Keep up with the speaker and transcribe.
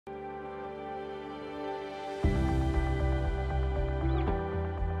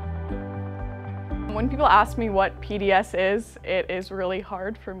When people ask me what PDS is, it is really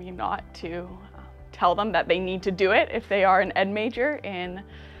hard for me not to tell them that they need to do it if they are an ed major in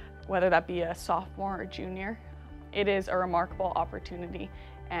whether that be a sophomore or junior. It is a remarkable opportunity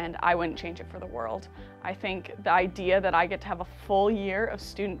and I wouldn't change it for the world. I think the idea that I get to have a full year of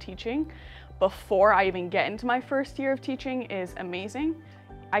student teaching before I even get into my first year of teaching is amazing.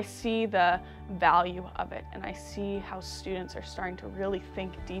 I see the value of it and I see how students are starting to really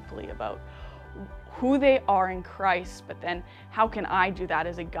think deeply about who they are in Christ, but then how can I do that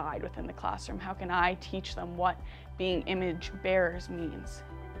as a guide within the classroom? How can I teach them what being image bearers means?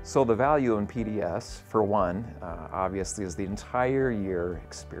 So the value in PDS, for one, obviously is the entire year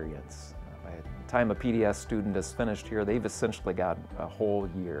experience. By the time a PDS student is finished here, they've essentially got a whole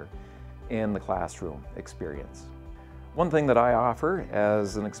year in the classroom experience. One thing that I offer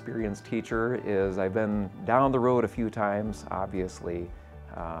as an experienced teacher is I've been down the road a few times, obviously.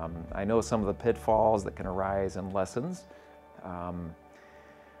 I know some of the pitfalls that can arise in lessons.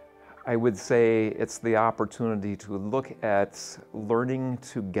 I would say it's the opportunity to look at learning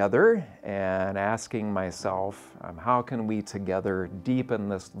together and asking myself, how can we together deepen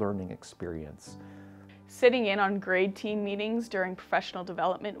this learning experience? Sitting in on grade team meetings during professional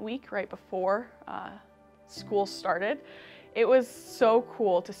development week right before school started, it was so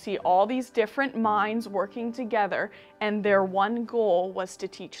cool to see all these different minds working together and their one goal was to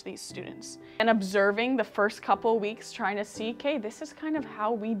teach these students. And observing the first couple of weeks trying to see, okay, this is kind of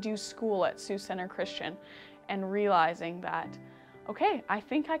how we do school at Sioux Center Christian, and realizing that, okay, I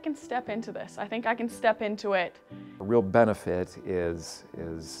think I can step into this. I think I can step into it. A real benefit is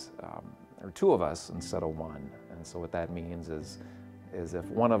two of us instead of one. And so what that means is if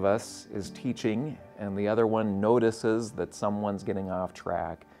one of us is teaching and the other one notices that someone's getting off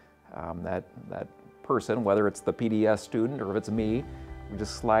track, that person, whether it's the PDS student or if it's me, we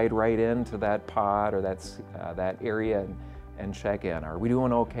just slide right into that pod or that area and check in. Are we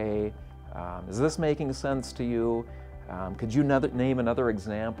doing okay? Is this making sense to you? Could you name another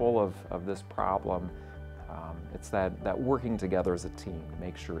example of this problem? It's that working together as a team to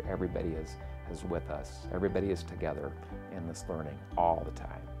make sure everybody is with us. Everybody is together in this learning all the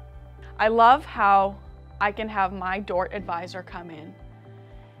time. I love how I can have my Dordt advisor come in,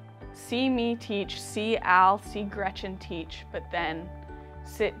 see me teach, see Al, see Gretchen teach, but then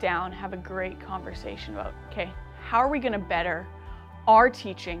sit down, have a great conversation about, okay, how are we going to better our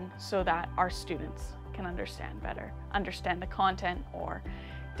teaching so that our students can understand better, understand the content or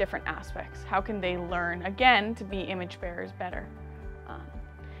different aspects? How can they learn, again, to be image bearers better?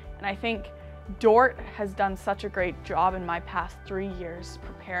 And I think Dordt has done such a great job in my past 3 years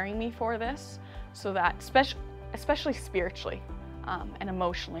preparing me for this, so that, especially spiritually and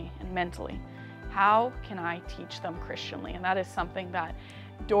emotionally and mentally, how can I teach them Christianly? And that is something that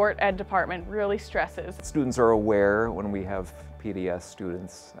Dordt Ed Department really stresses. Students are aware when we have PDS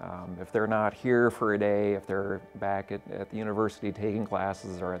students, if they're not here for a day, if they're back at the university taking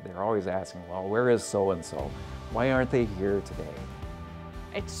classes, or they're always asking, well, where is so-and-so? Why aren't they here today?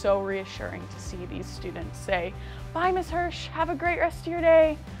 It's so reassuring to see these students say, bye, Ms. Hirsch, have a great rest of your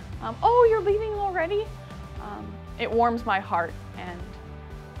day. Oh, you're leaving already? It warms my heart, and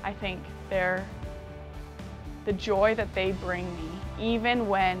I think the joy that they bring me, even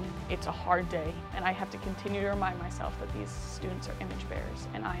when it's a hard day, and I have to continue to remind myself that these students are image bearers,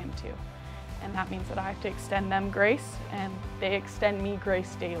 and I am too. And that means that I have to extend them grace, and they extend me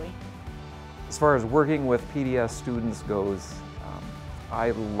grace daily. As far as working with PDS students goes,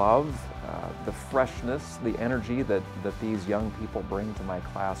 I love the freshness, the energy that these young people bring to my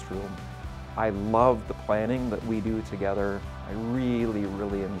classroom. I love the planning that we do together. I really,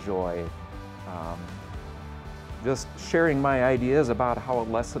 really enjoy just sharing my ideas about how a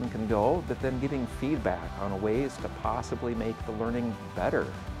lesson can go, but then giving feedback on ways to possibly make the learning better,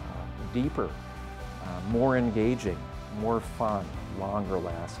 deeper, more engaging, more fun, longer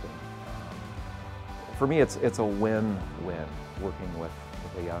lasting. For me, it's a win-win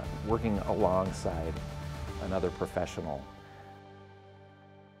working alongside another professional